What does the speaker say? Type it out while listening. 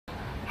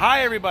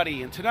Hi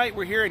everybody, and tonight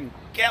we're here in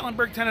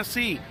Gatlinburg,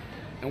 Tennessee,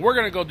 and we're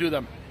gonna go do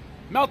the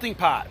melting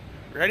pot.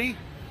 Ready?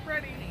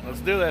 Ready. Let's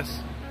do this.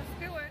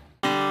 Let's do it.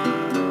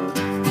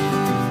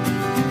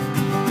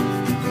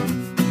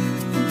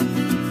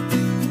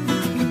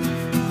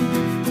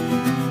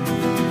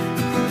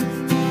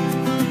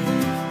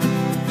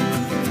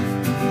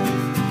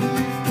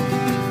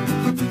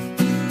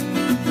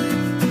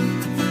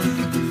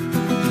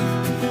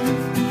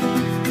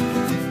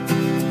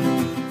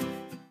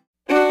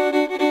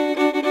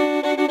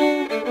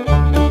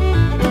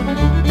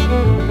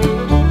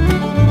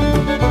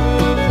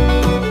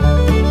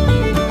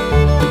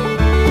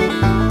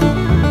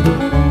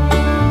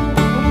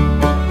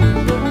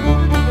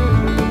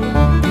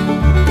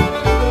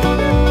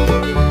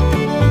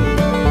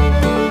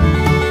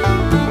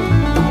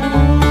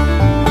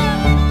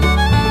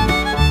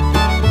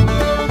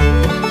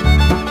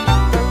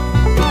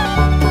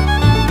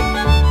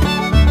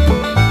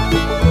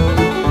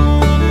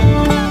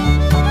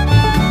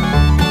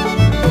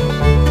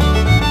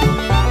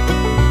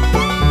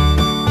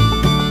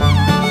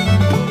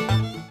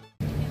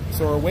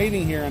 So we're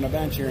waiting here on a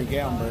bench here in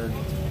Gatlinburg,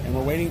 and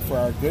we're waiting for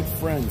our good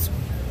friends,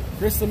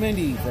 Chris and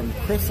Mindy from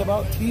Chris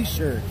About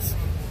T-Shirts.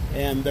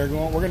 And we're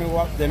going to go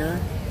out to dinner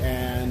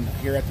and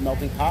here at the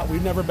melting pot.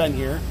 We've never been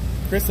here.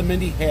 Chris and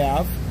Mindy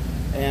have,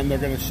 and they're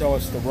going to show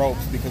us the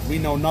ropes because we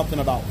know nothing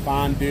about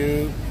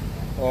fondue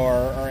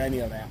or any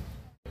of that.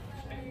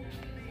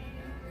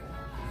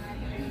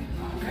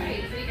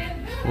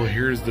 Well,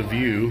 here's the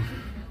view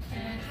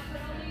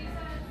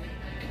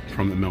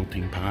from the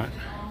melting pot.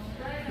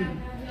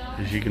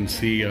 As you can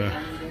see,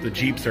 the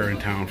Jeeps are in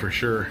town for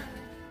sure.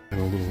 Got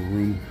a little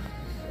room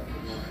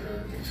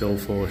filled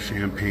full of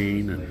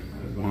champagne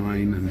and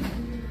wine and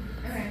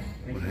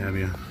what have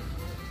you.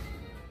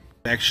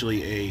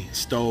 Actually a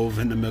stove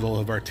in the middle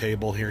of our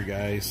table here,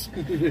 guys.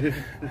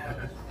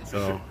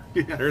 So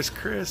there's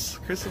Chris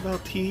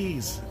About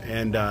Tees,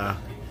 and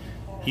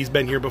he's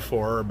been here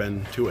before, or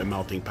been to a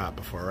melting pot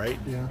before, right?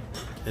 Yeah.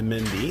 And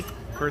Mindy,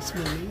 of course,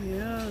 Mindy,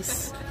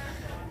 yes.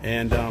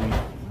 And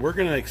we're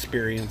gonna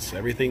experience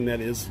everything that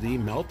is the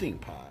melting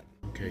pot.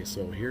 Okay,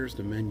 so here's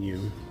the menu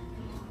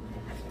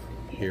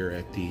here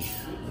at the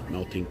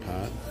melting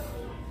pot.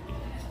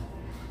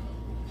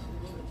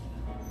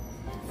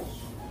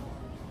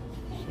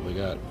 So we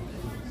got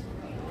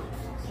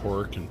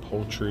pork and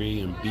poultry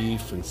and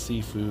beef and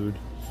seafood.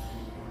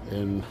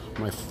 And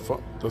my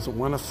phone doesn't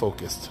want to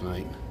focus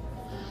tonight.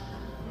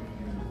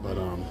 But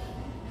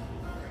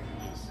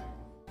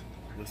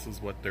this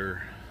is what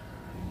their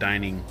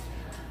dining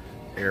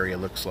area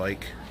looks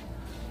like.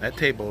 That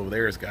table over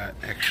there has got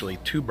actually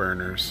 2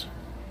 burners.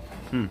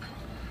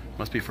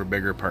 Must be for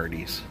bigger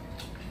parties.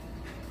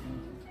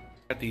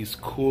 Got these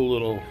cool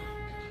little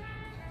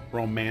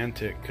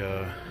romantic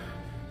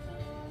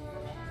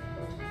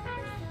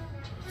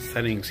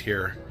settings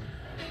here,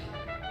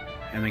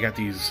 and they got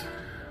these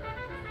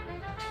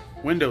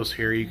windows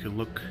here. You can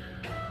look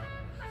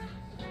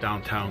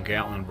downtown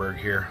Gatlinburg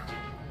here.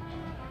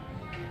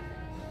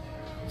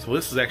 So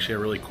this is actually a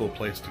really cool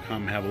place to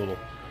come have a little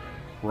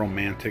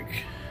romantic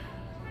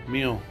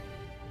meal.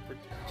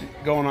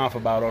 Going off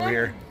about over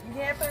here.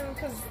 Yeah,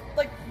 because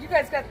like you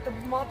guys got the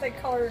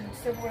multicolored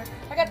silverware.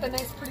 I got the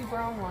nice, pretty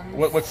brown one.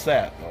 What's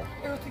that though?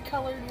 Earthy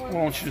colored one.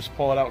 Why don't you just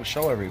pull it out and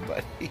show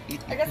everybody?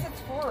 I guess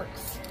it's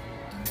forks.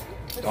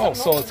 Oh,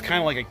 so it's kind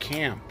of like a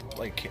camp,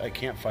 like a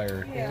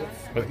campfire, yeah,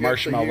 with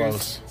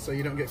marshmallows. So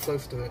you don't get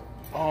close to it.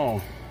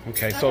 Oh,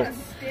 okay.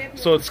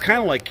 So it's kind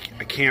of like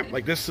a camp.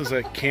 Like this is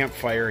a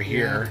campfire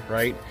here, yeah.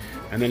 Right?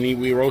 And then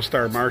we roast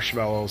our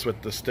marshmallows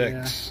with the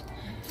sticks. Yeah.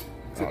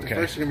 So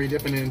first you're gonna be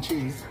dipping in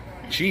cheese.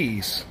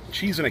 Cheese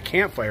in a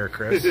campfire,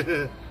 Chris.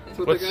 That's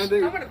what they're gonna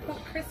do. I'm gonna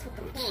quote Chris with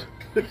the fork.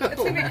 It's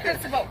gonna be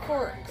Chris about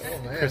forks.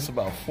 Oh, man. Chris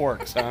about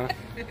forks, huh?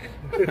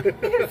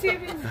 Let's see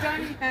if he's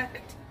done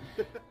yet.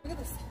 Look at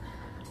this.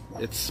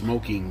 It's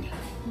smoking.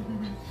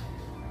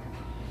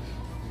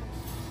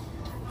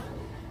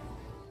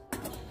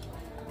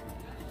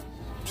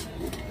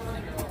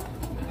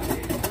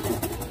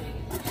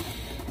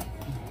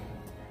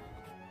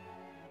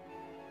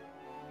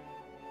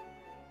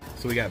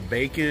 So we got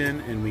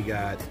bacon and we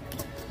got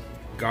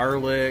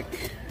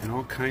garlic and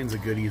all kinds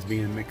of goodies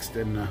being mixed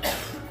in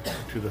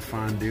to the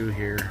fondue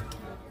here.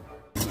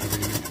 We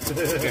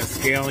got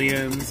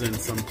scallions and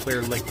some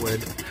clear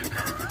liquid,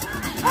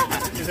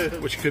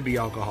 which could be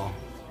alcohol,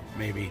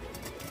 maybe.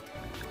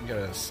 We got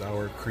a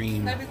sour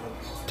cream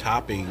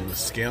topping with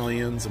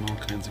scallions and all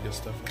kinds of good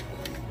stuff.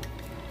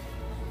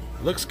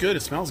 It looks good.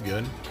 It smells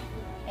good.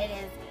 It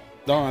is.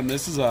 Dawn,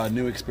 this is a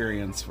new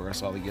experience for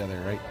us all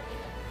together, right?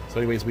 So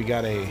anyways, we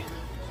got a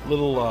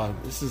little,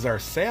 this is our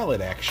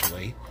salad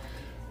actually,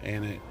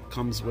 and it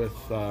comes with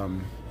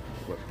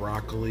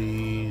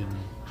broccoli and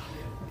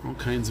all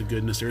kinds of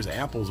goodness. There's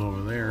apples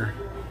over there,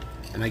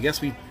 and I guess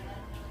we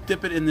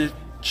dip it in the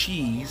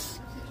cheese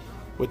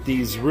with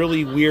these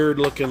really weird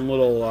looking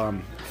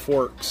little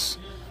forks.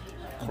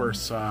 Of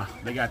course,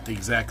 they got the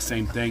exact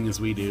same thing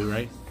as we do,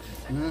 right?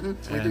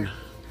 Mm-hmm. And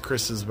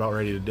Chris is about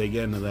ready to dig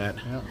into that.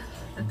 Yep.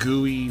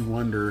 gooey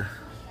wonder.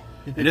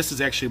 And this is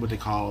actually what they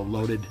call a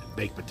loaded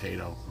baked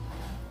potato.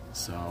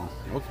 So,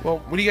 well,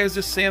 what are you guys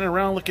just standing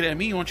around looking at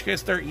me? Why don't you guys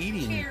start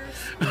eating? Cheers.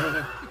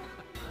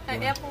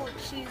 An apple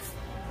with cheese,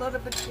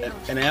 loaded potato.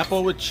 An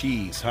apple with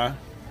cheese, huh?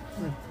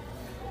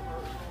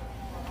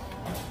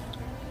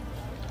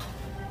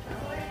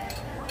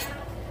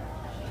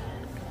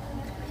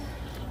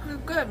 It was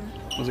good.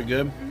 Was it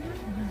good?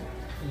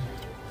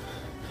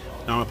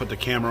 Now I'm gonna put the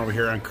camera over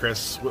here on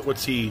Chris.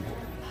 What's he?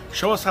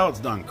 Show us how it's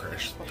done,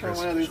 Chris.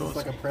 One of these is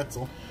like a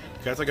pretzel.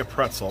 Okay, it's like a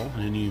pretzel,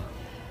 and you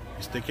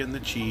stick it in the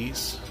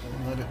cheese.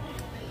 Let it.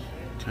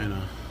 Kind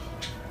of.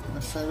 I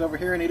set it over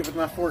here and eat it with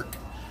my fork.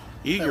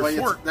 Eat your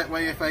fork. That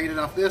way, if I eat it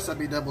off this, I'd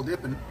be double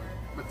dipping.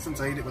 But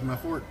since I eat it with my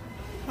fork.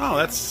 Oh,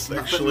 that's I'm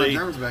actually. not putting my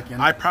germs back in.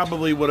 I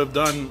probably would have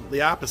done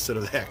the opposite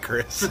of that,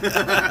 Chris.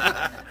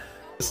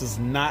 This is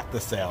not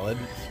the salad.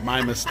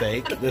 My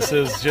mistake. This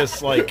is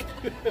just like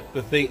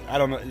the thing. I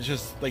don't know. It's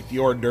just like the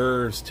hors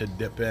d'oeuvres to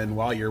dip in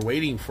while you're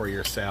waiting for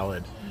your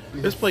salad.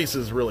 This place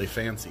is really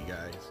fancy,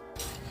 guys.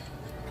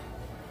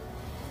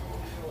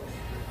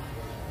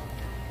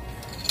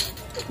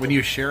 When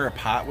you share a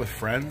pot with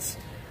friends,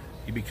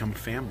 you become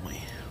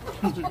family.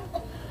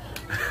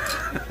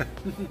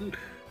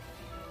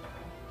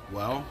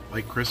 Well,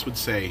 like Chris would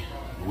say,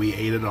 we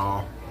ate it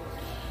all.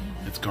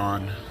 It's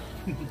gone.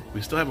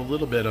 We still have a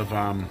little bit of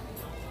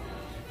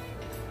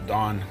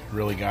Dawn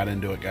really got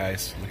into it,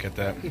 guys. Look at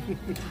that.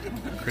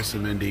 Chris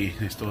and Mindy,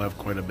 they still have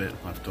quite a bit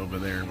left over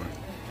there,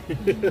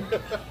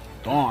 but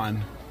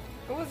Dawn.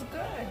 It was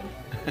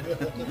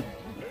good.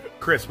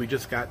 Chris, we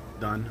just got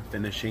done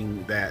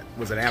finishing that.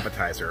 Was an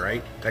appetizer,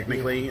 right?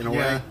 Technically, in a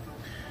way.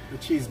 The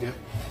cheese dip.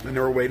 And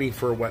we're waiting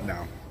for what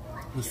now?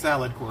 The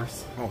salad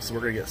course. Oh, so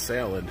we're gonna get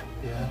salad.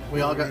 Yeah.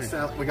 We all got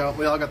salad. We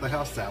all got the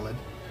house salad.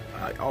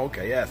 Oh,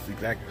 okay. Yes,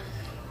 exactly.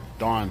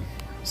 Dawn,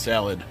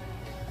 salad.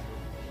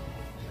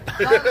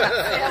 Give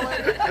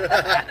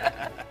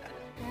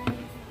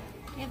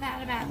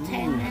that about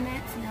 10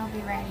 minutes and it'll be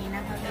ready, and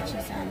I'll go get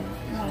you some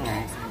more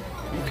dressing.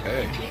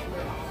 Okay.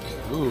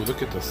 Ooh,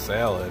 look at the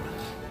salad.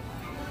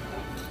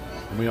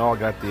 And we all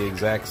got the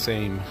exact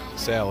same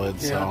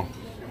salad, so.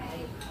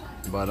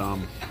 But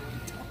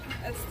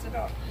That's it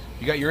up.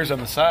 you got yours on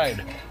the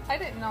side. I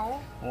didn't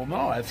know. Well,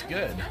 no, that's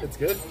good. It's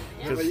good.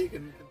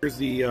 Here's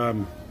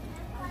the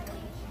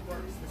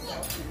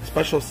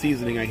special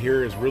seasoning I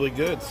hear is really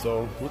good.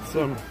 So let's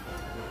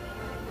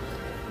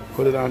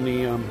put it on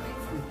the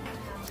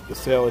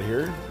salad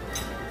here.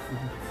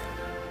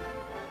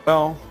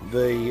 Well,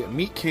 the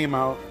meat came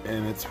out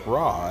and it's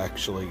raw,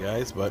 actually,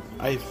 guys. But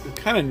I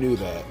kind of knew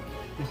that.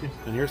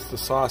 And here's the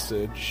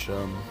sausage. I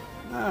don't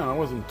know, I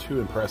wasn't too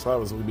impressed. I thought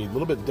it was going to be a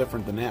little bit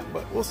different than that,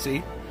 but we'll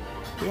see.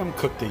 We haven't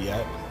cooked it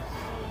yet.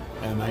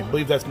 And I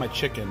believe that's my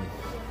chicken.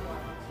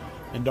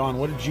 And Dawn,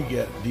 what did you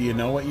get? Do you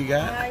know what you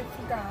got? I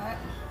forgot.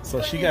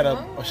 So she got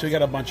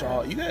a bunch of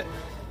all. You got,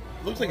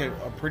 looks like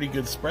a pretty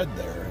good spread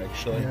there,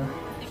 actually. Yeah.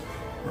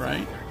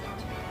 Right?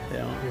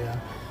 Yeah. Yeah.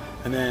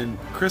 And then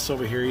Chris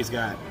over here, he's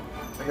got.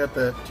 I got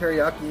the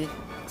teriyaki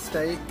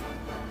steak,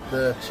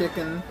 the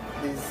chicken,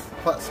 these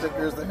pot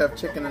stickers that have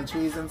chicken and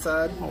cheese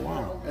inside. Oh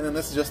wow! And then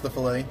this is just the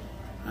fillet.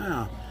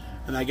 Oh,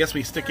 and I guess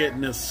we stick it in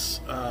this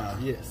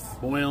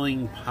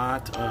boiling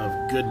pot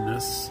of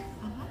goodness,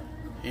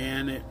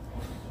 and it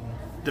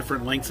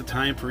different lengths of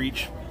time for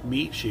each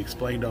meat. She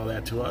explained all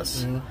that to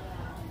us,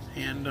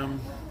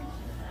 and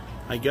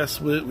I guess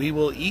we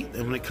will eat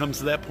when it comes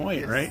to that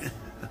point, right?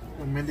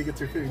 When Mindy gets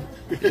her food.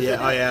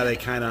 Yeah. Oh yeah. They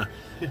kind of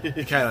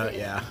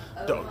yeah.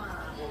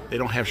 They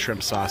don't have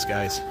shrimp sauce,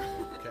 guys.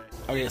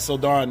 Okay, so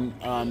Dawn,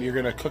 you're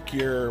gonna cook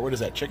your, what is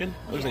that, chicken?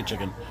 What is that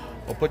chicken?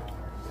 We'll put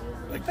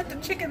the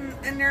chicken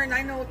in there, and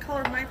I know what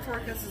color my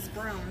fork is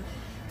brown.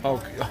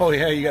 Oh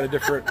yeah, you got a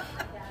different.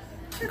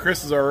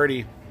 Chris is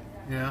already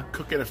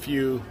cooking a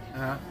few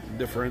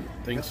different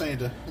I things. guess I need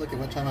to look at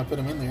what time I put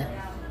them in there.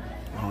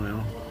 Oh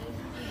no.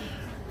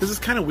 This is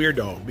kind of weird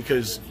though,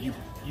 because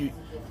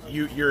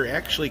you're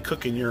actually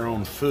cooking your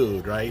own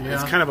food, right? Yeah.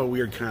 It's kind of a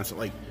weird concept.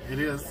 Like It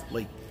is.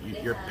 Like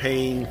you're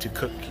paying to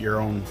cook your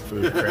own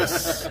food,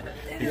 Chris.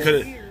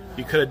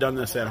 You could have done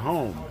this at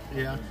home.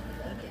 Yeah.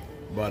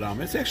 But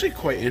it's actually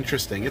quite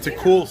interesting. It's a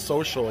cool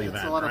social event,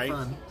 It's a lot right? of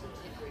fun.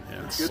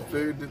 Yeah, It's good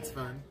food and it's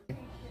fun.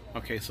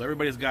 Okay, so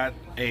everybody's got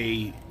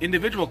a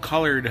individual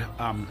colored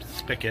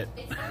spigot,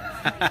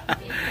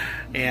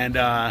 and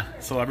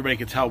so everybody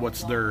can tell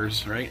what's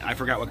theirs, right? I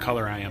forgot what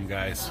color I am,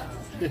 guys.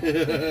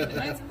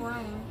 Mine's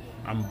brown.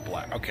 I'm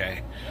black.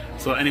 Okay.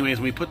 So, anyways,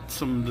 we put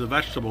some of the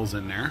vegetables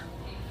in there.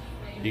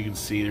 You can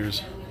see there's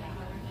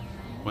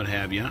what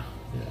have you.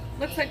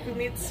 Looks like we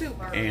made soup.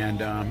 And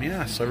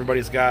yeah, so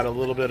everybody's got a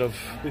little bit of,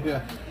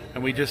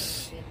 and we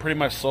just pretty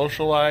much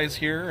socialize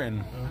here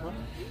and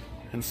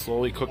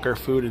slowly cook our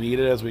food and eat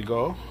it as we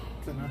go.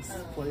 It's a nice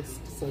place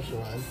to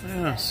socialize.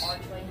 Yes.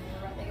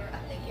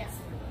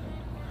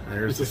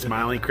 There's the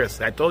smiling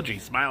Chris. I told you, he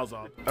smiles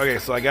all. Okay,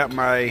 so I got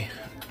my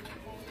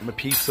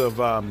piece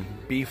of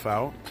beef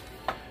out,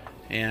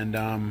 and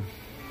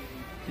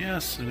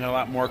yes, we got a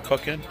lot more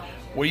cooking.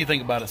 What do you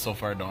think about it so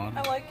far, Dawn?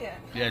 I like it.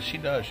 Yeah, she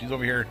does. She's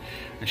over here,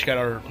 and she got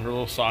her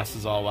little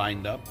sauces all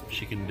lined up.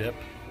 She can dip.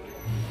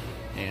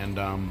 And,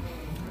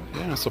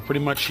 yeah, so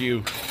pretty much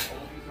when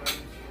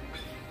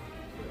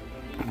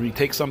you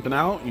take something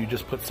out, you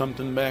just put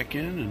something back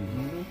in,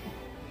 and...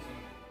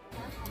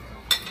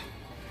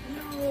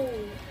 No.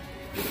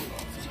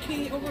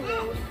 Zucchini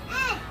overload.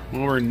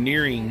 Well, we're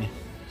nearing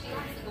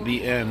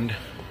the end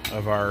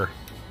of our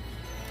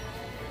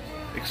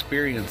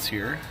experience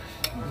here.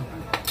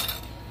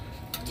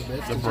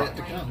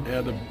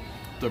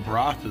 The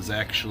broth is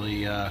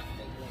actually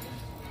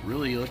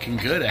really looking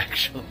good,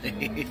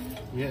 actually.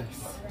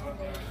 Yes.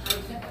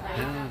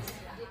 Yeah.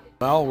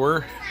 Well,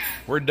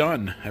 we're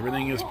done.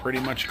 Everything is pretty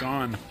much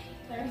gone.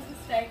 Would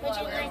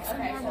you like some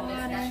more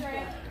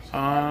water?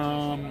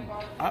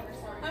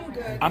 I'm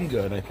good. I'm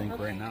good, I think,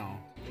 right now.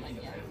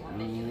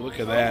 Ooh, look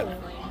at that.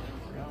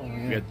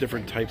 We got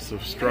different types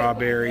of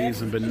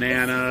strawberries and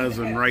bananas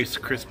and Rice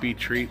Krispie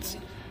treats.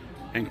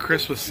 And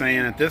Chris was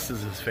saying that this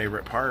is his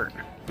favorite part.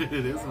 It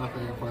is my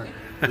favorite part.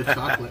 The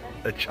chocolate.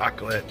 The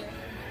chocolate.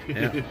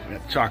 Yeah, we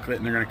got chocolate,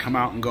 and they're going to come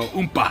out and go,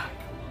 Oompa!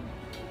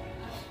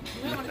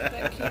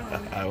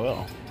 I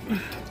will.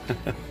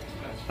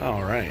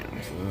 All right.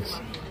 So this.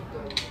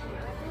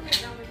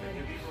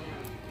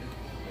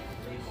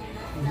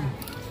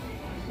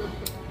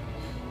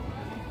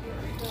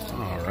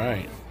 All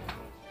right.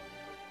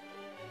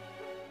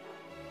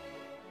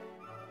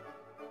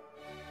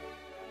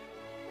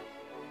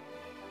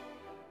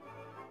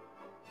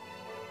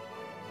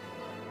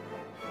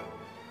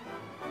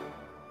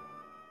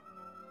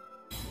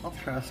 I'll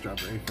try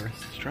strawberry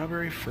first.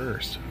 Strawberry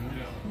first.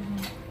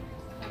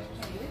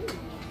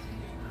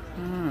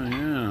 Oh,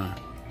 yeah.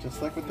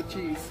 Just like with the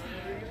cheese.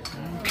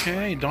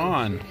 Okay,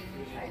 Dawn.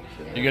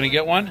 You gonna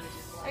get one?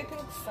 I think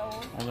so.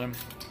 Hold on.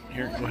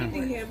 Here, go ahead.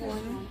 We have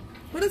one.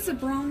 What is the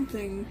brown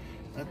thing?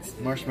 That's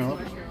marshmallow.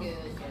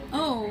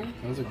 Oh.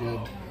 Those are good.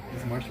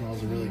 These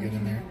marshmallows are really good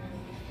in there.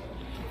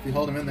 If you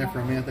hold them in there for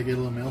a minute, they get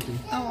a little melty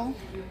Oh.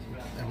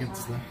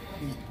 against the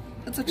heat.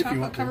 That's a If you want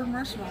chocolate to. covered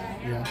marshmallow.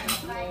 Yeah.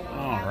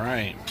 All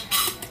right.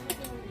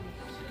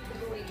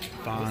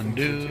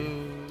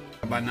 Fondue.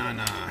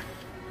 Banana.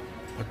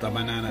 With the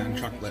banana and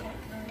chocolate.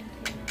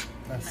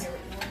 That's,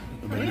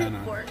 The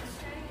banana. Forks.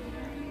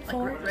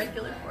 Like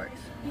regular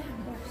forks.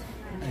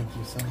 thank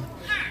you so much.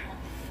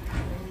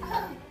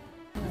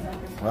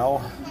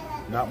 Well,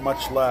 not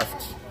much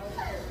left.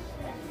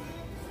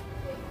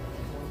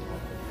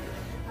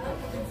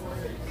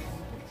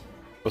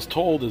 I was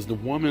told is the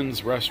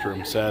woman's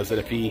restroom says that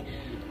if he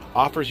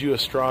offers you a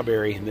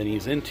strawberry, then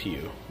he's into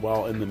you.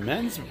 Well, in the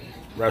men's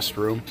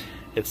restroom,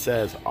 it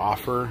says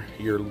offer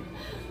your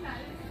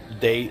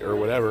date or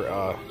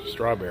whatever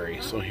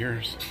strawberry. So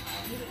here's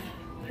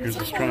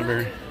the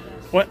strawberry.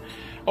 What?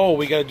 Oh,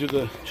 we gotta do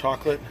the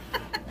chocolate.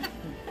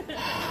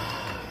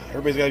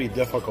 Everybody's gotta be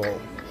difficult.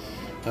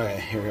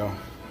 Okay, here we go.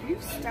 You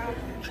stop.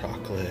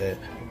 Chocolate.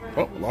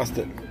 Oh, lost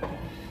it.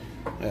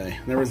 Okay,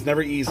 there was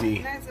never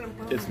easy.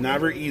 It's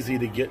never easy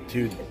to get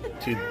to.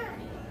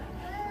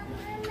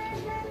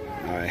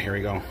 All right, here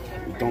we go.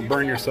 Don't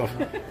burn yourself.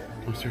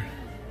 Oh, sir.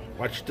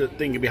 Watch the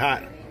thing get be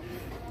hot.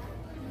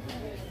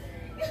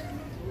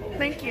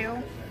 Thank you.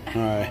 All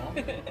right.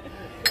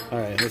 All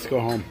right, let's go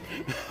home.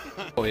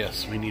 Oh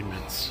yes, we need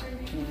mints.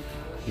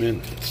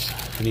 Mints.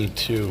 I need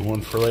two.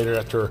 One for later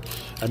after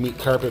I meet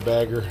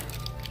Carpetbagger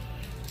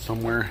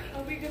somewhere.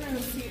 Are we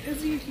gonna see?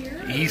 Is he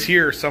here? He's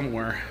here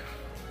somewhere.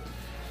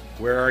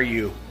 Where are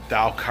you,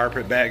 thou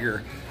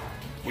Carpetbagger?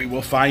 We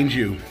will find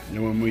you,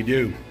 and when we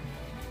do,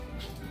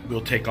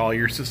 we'll take all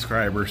your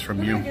subscribers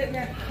from you. Get in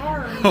that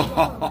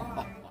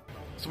car.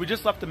 So we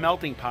just left the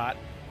melting pot,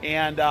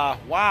 and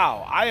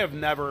wow, I have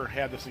never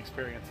had this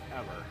experience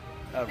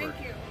ever. Thank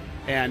you.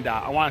 And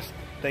I want to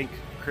thank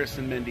Chris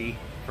and Mindy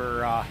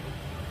for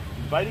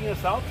inviting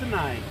us out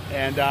tonight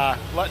and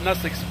letting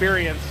us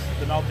experience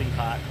the melting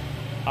pot.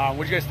 What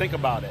do you guys think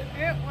about it?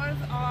 It was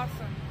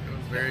awesome. It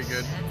was very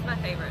good. That's my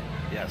favorite.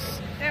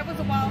 Yes. That was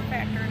a wow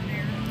factor in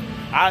there.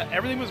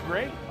 Everything was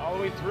great all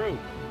the way through.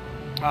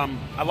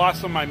 I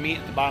lost some of my meat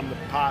at the bottom of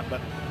the pot, but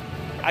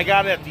I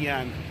got it at the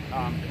end.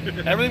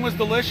 Everything was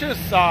delicious,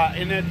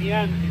 and at the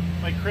end,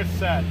 like Chris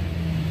said,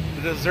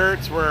 the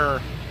desserts were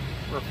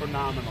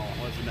phenomenal,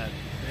 wasn't it?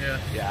 Yeah.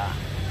 Yeah.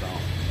 So,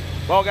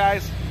 well,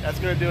 guys, that's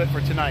gonna do it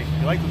for tonight. If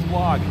you like this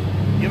vlog,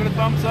 give it a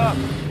thumbs up.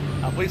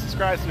 Please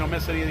subscribe so you don't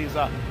miss any of these.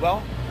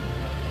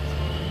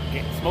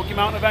 Smoky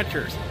Mountain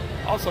Adventures.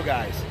 Also,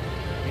 guys,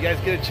 if you guys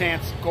get a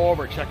chance, go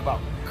over check out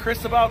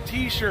Chris About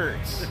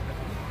T-shirts.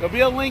 There'll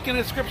be a link in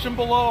the description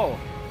below.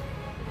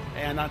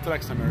 And until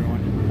next time,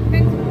 everyone.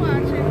 Thanks for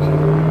watching.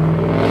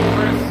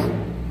 Chris,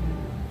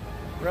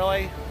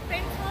 really?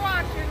 Thanks for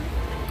watching.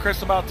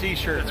 Chris About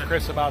T-shirts.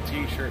 Chris About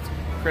T-shirts.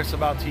 Chris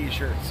About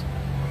T-shirts.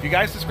 If you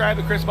guys subscribe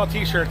to Chris About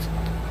T-shirts,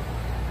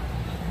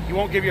 he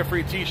won't give you a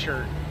free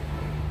T-shirt.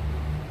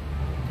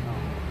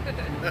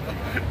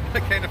 I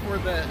can't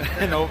afford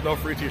that. no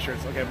free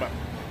T-shirts. Okay, but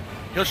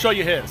he'll show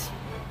you his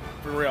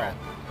for real.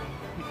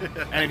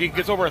 And if he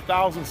gets over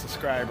 1,000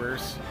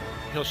 subscribers,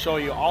 he'll show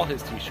you all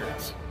his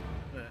t-shirts.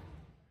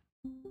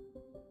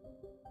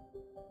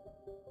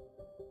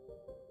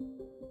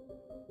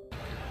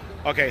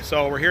 Okay,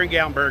 so we're here in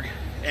Gatlinburg,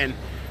 and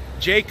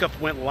Jacob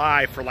went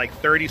live for like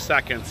 30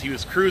 seconds. He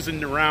was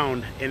cruising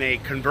around in a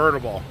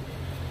convertible.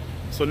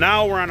 So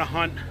now we're on a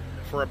hunt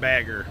for a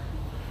bagger.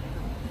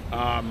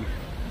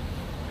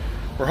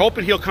 We're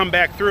hoping he'll come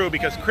back through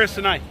because Chris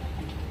and I,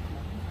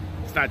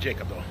 it's not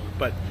Jacob though,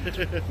 but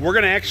we're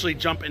gonna actually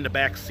jump in the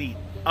back seat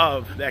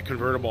of that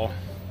convertible.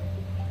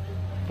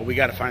 But we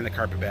gotta find the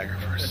carpetbagger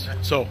first.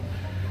 So,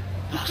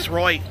 that's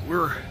right,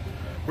 we're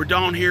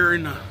down here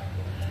in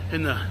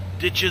the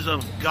ditches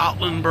of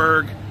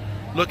Gatlinburg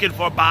looking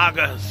for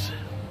baggers.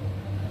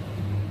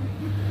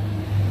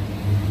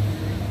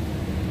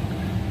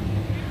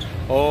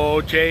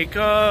 Oh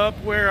Jacob,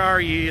 where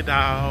are ye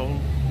thou?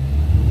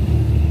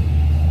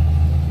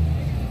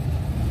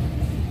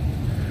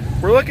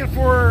 We're looking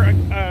for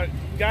a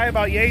guy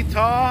about yay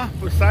tall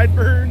with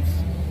sideburns,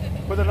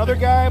 with another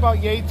guy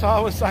about yay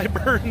tall with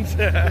sideburns.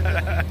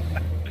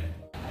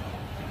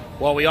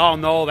 Well, we all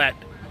know that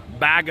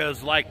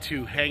baggers like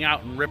to hang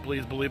out in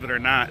Ripley's, believe it or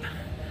not.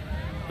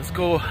 Let's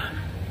go. I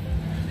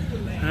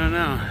don't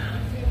know.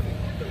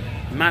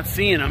 I'm not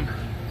seeing them.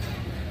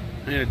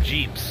 I need a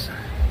Jeeps.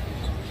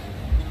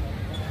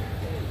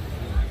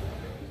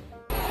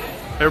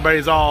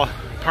 Everybody's all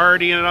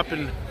partying it up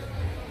in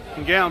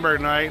Gatlinburg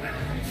tonight.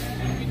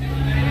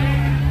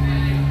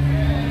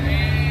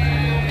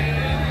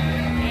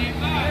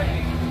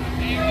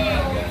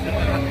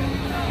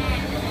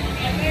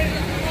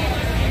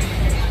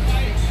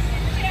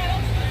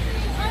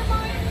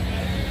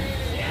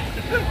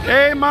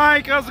 Hey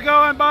Mike, how's it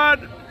going,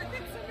 bud? I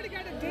think somebody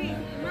got a date.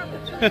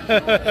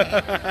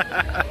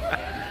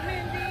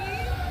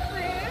 Mindy,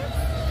 Chris,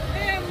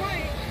 and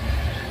Mike.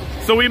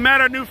 So we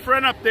met our new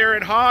friend up there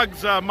at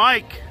Hogs,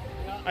 Mike.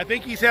 I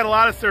think he's had a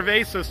lot of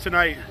cervezas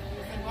tonight.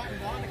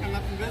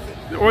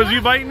 Was he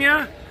inviting you?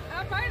 I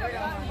might have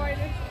got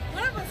invited.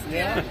 One of us did.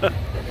 Yeah.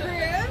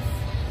 Chris,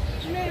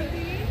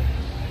 Mindy.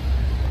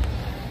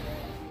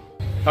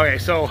 Okay,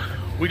 so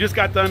we just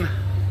got done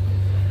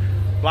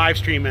live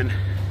streaming,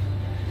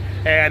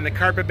 and the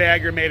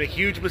carpetbagger made a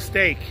huge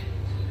mistake.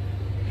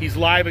 He's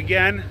live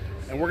again,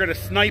 and we're gonna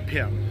snipe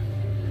him.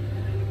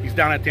 He's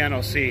down at the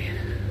NOC.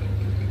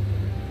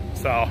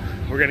 So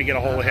we're gonna get a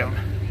hold of him.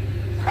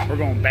 We're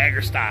going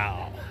bagger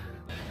style.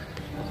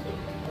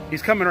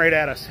 He's coming right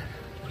at us.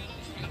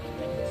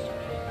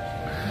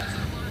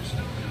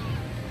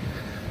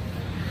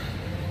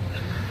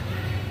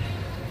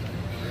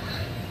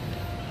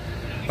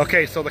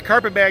 Okay, so the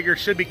carpetbagger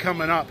should be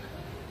coming up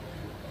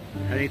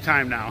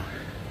anytime now.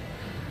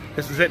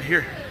 This is it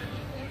here.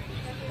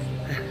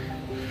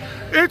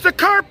 It's a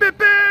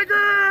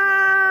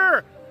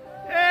carpetbagger!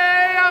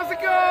 Hey, how's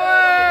it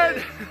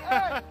going?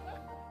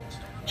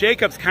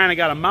 Jacob's kind of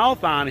got a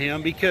mouth on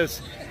him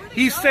because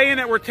he's saying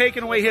that we're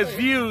taking away his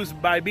views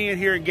by being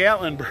here in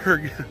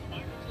Gatlinburg.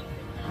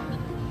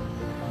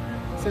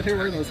 So here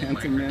were those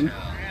handsome men.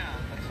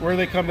 Where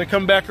they come? They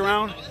come back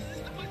around?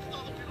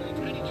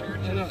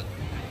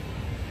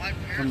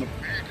 From the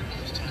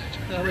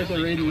where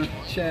they're reading the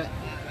chat.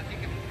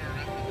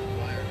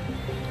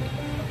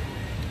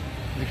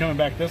 They coming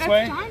back this That's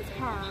way? John's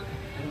car.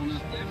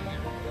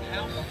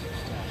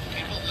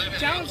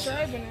 John's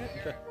driving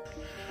it.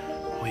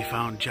 We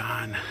found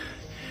John.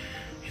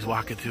 He's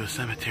walking through a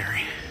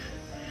cemetery,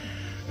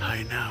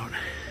 hiding out.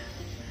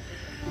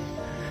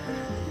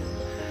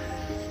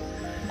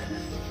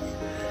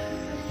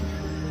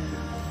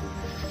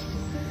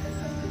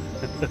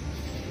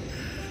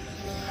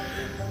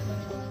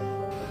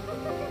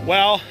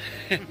 Well,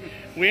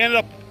 we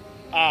ended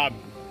up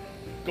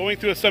going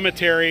through a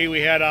cemetery.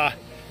 We had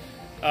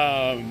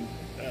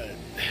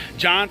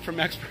John from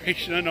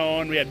Exploration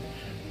Unknown. We had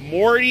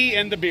Morty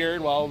and the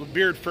Beard. Well, the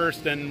Beard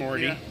first, then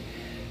Morty. Yeah.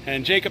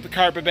 And Jacob the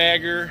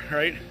Carpetbagger,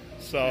 right?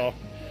 So,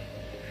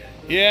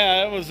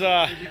 yeah, it was...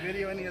 Did you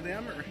video any of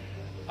them? Or?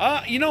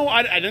 You know,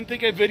 I didn't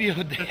think I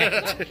videoed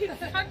that.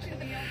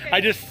 I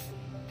just,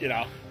 you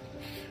know.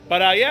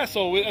 But, yeah,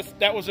 so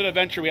that was an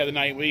adventure we had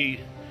tonight. We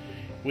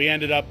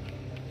ended up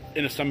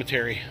in a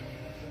cemetery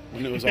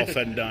when it was all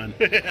said and done.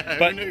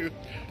 But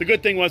the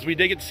good thing was we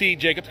did get to see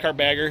Jacob the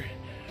Carpetbagger.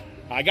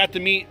 I got to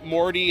meet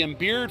Morty and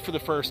Beard for the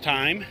first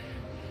time.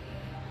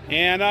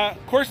 And,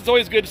 of course, it's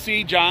always good to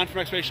see John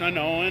from Exploration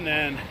Unknown.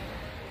 And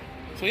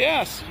so,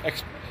 yes,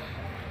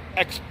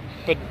 Exploration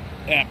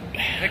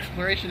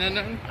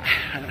Unknown?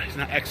 It's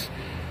not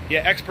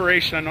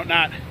Exploration Unknown,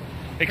 not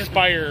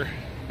Expire.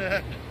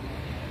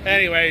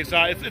 Anyways,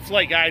 it's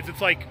late, guys. It's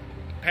like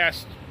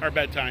past our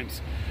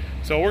bedtimes.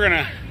 So we're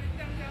going to...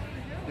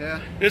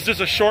 Yeah. This is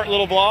just a short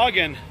little vlog,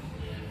 and if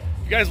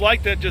you guys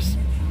liked it, just,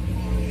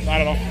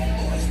 I don't know.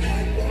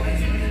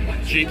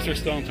 Jeeps are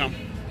still in town.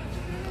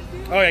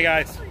 Okay,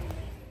 guys.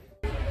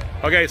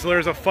 Okay, so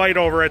there's a fight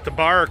over at the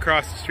bar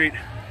across the street.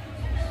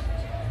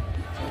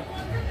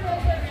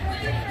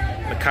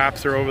 The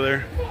cops are over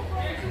there.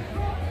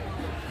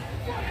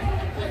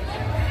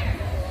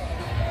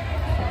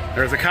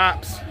 There's the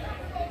cops.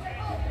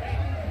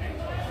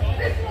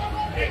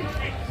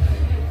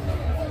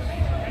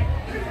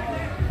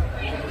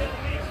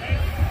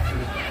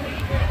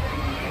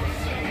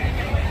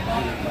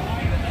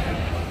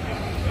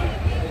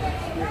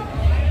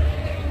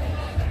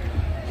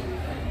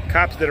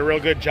 Cops did a real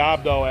good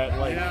job though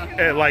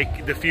at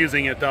like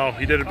diffusing it though.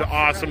 He did an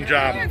awesome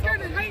job.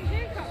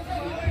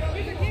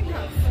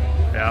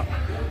 Yeah.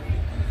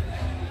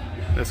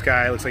 This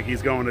guy looks like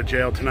he's going to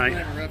jail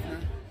tonight.